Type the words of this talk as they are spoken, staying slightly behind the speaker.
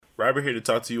Ryber here to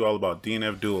talk to you all about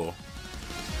DNF Duel.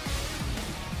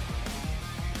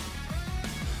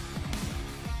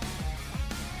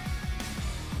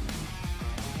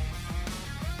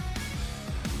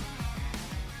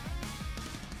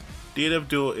 DNF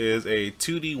Duel is a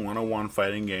 2D 101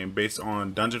 fighting game based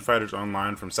on Dungeon Fighters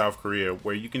Online from South Korea,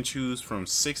 where you can choose from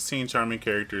 16 charming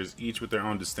characters, each with their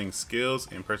own distinct skills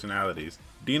and personalities.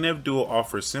 DNF Duel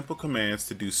offers simple commands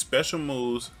to do special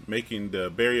moves, making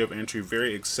the barrier of entry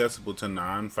very accessible to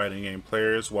non-fighting game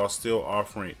players, while still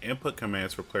offering input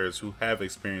commands for players who have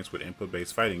experience with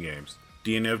input-based fighting games.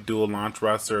 DNF Duel launch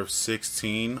roster of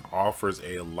 16 offers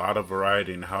a lot of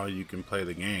variety in how you can play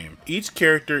the game. Each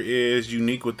character is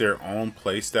unique with their own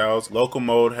playstyles. Local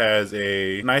mode has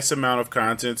a nice amount of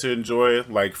content to enjoy,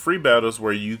 like free battles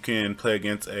where you can play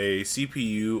against a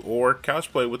CPU or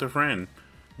couch play with a friend.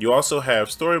 You also have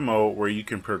story mode where you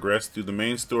can progress through the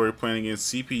main story playing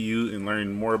against CPU and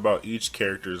learning more about each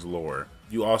character's lore.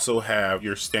 You also have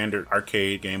your standard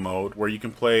arcade game mode where you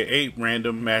can play 8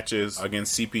 random matches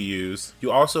against CPUs.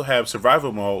 You also have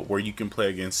survival mode where you can play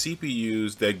against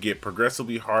CPUs that get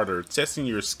progressively harder, testing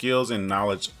your skills and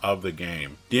knowledge of the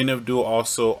game. DNF Duel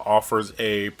also offers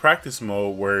a practice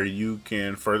mode where you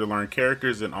can further learn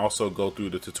characters and also go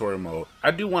through the tutorial mode.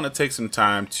 I do want to take some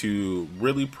time to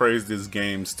really praise this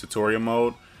game's tutorial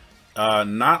mode.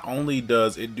 Not only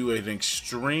does it do an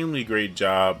extremely great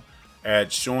job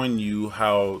at showing you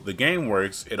how the game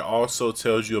works, it also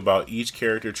tells you about each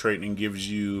character trait and gives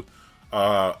you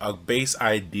a base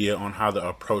idea on how to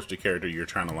approach the character you're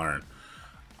trying to learn.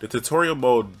 The tutorial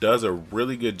mode does a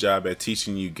really good job at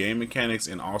teaching you game mechanics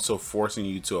and also forcing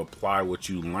you to apply what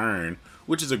you learn,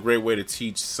 which is a great way to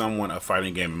teach someone a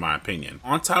fighting game in my opinion.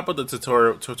 On top of the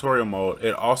tutorial mode,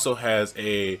 it also has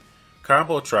a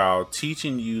combo trial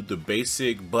teaching you the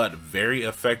basic but very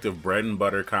effective bread and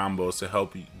butter combos to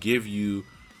help give you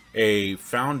a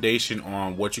foundation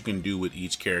on what you can do with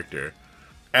each character.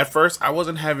 At first, I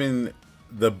wasn't having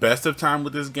the best of time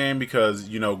with this game because,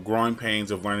 you know, growing pains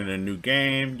of learning a new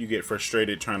game, you get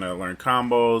frustrated trying to learn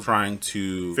combos, trying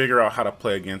to figure out how to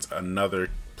play against another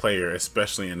player,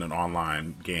 especially in an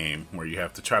online game where you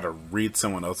have to try to read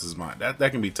someone else's mind.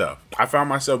 That can be tough. I found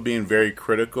myself being very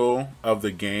critical of the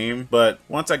game, but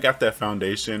once I got that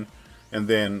foundation and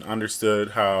then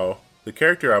understood how the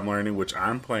character I'm learning, which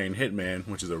I'm playing Hitman,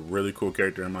 which is a really cool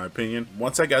character in my opinion,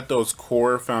 once I got those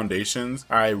core foundations,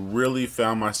 I really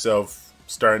found myself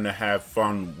starting to have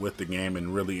fun with the game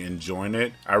and really enjoying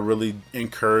it. I really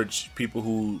encourage people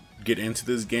who get into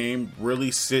this game,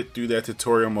 really sit through that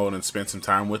tutorial mode and spend some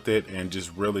time with it and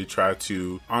just really try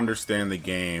to understand the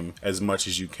game as much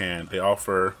as you can. They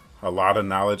offer a lot of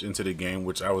knowledge into the game,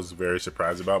 which I was very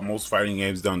surprised about. Most fighting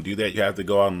games don't do that. You have to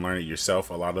go out and learn it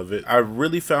yourself, a lot of it. I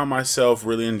really found myself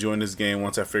really enjoying this game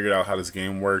once I figured out how this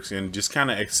game works and just kind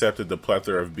of accepted the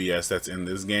plethora of BS that's in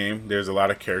this game. There's a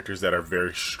lot of characters that are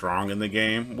very strong in the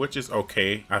game, which is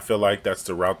okay. I feel like that's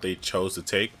the route they chose to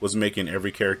take, was making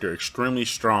every character extremely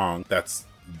strong. That's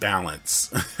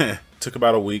balance. Took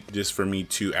about a week just for me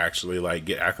to actually like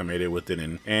get acclimated with it,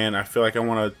 and I feel like I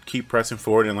want to keep pressing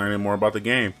forward and learning more about the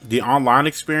game. The online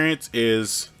experience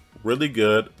is really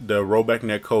good. The rollback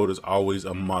netcode is always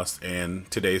a must in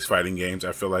today's fighting games.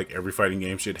 I feel like every fighting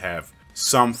game should have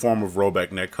some form of rollback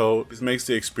netcode. This makes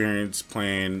the experience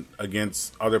playing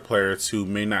against other players who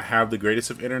may not have the greatest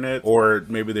of internet, or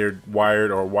maybe they're wired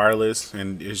or wireless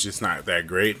and it's just not that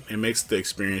great. It makes the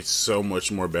experience so much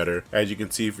more better. As you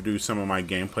can see, if you do some of my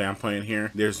gameplay I'm playing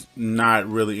here, there's not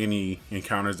really any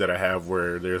encounters that I have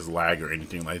where there's lag or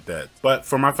anything like that. But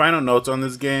for my final notes on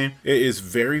this game, it is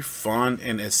very fun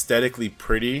and aesthetically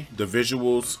pretty. The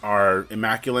visuals are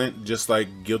immaculate, just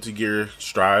like Guilty Gear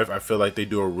Strive. I feel like they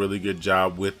do a really good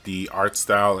job with the art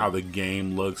style, how the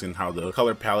game looks and how the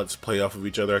color palettes play off of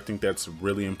each other. I think that's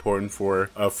really important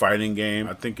for a fighting game.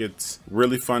 I think it's a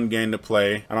really fun game to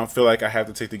play. I don't feel like I have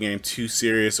to take the game too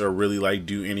serious or really like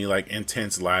do any like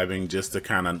intense living just to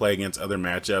kind of play against other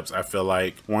matchups. I feel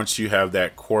like once you have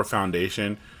that core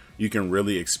foundation, you can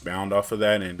really expound off of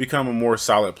that and become a more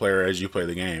solid player as you play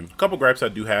the game. A couple gripes I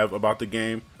do have about the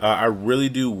game. I really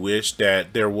do wish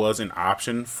that there was an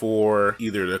option for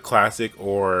either the classic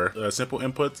or simple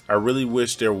inputs. I really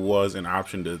wish there was an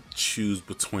option to choose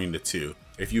between the two.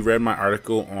 If you read my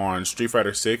article on Street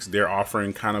Fighter 6, they're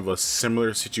offering kind of a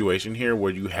similar situation here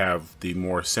where you have the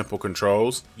more simple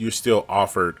controls. You're still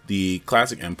offered the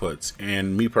classic inputs.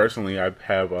 And me personally, I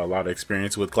have a lot of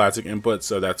experience with classic inputs,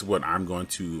 so that's what I'm going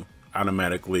to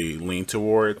automatically lean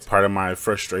towards. Part of my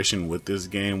frustration with this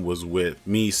game was with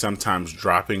me sometimes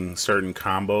dropping certain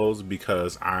combos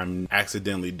because I'm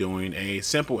accidentally doing a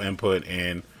simple input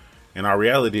and In our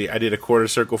reality, I did a quarter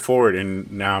circle forward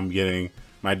and now I'm getting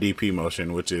my DP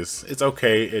motion, which is, it's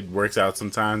okay. It works out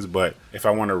sometimes, but if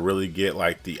I want to really get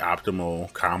like the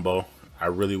optimal combo, I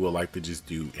really would like to just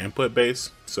do input base.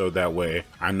 So that way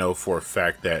I know for a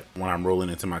fact that when I'm rolling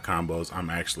into my combos, I'm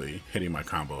actually hitting my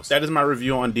combos. That is my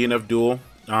review on DNF Duel.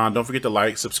 Don't forget to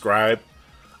like, subscribe,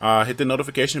 hit the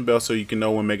notification bell so you can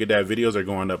know when Megadad videos are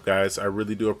going up, guys. I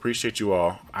really do appreciate you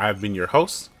all. I've been your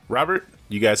host, Robert.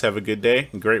 You guys have a good day,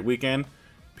 great weekend.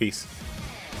 Peace.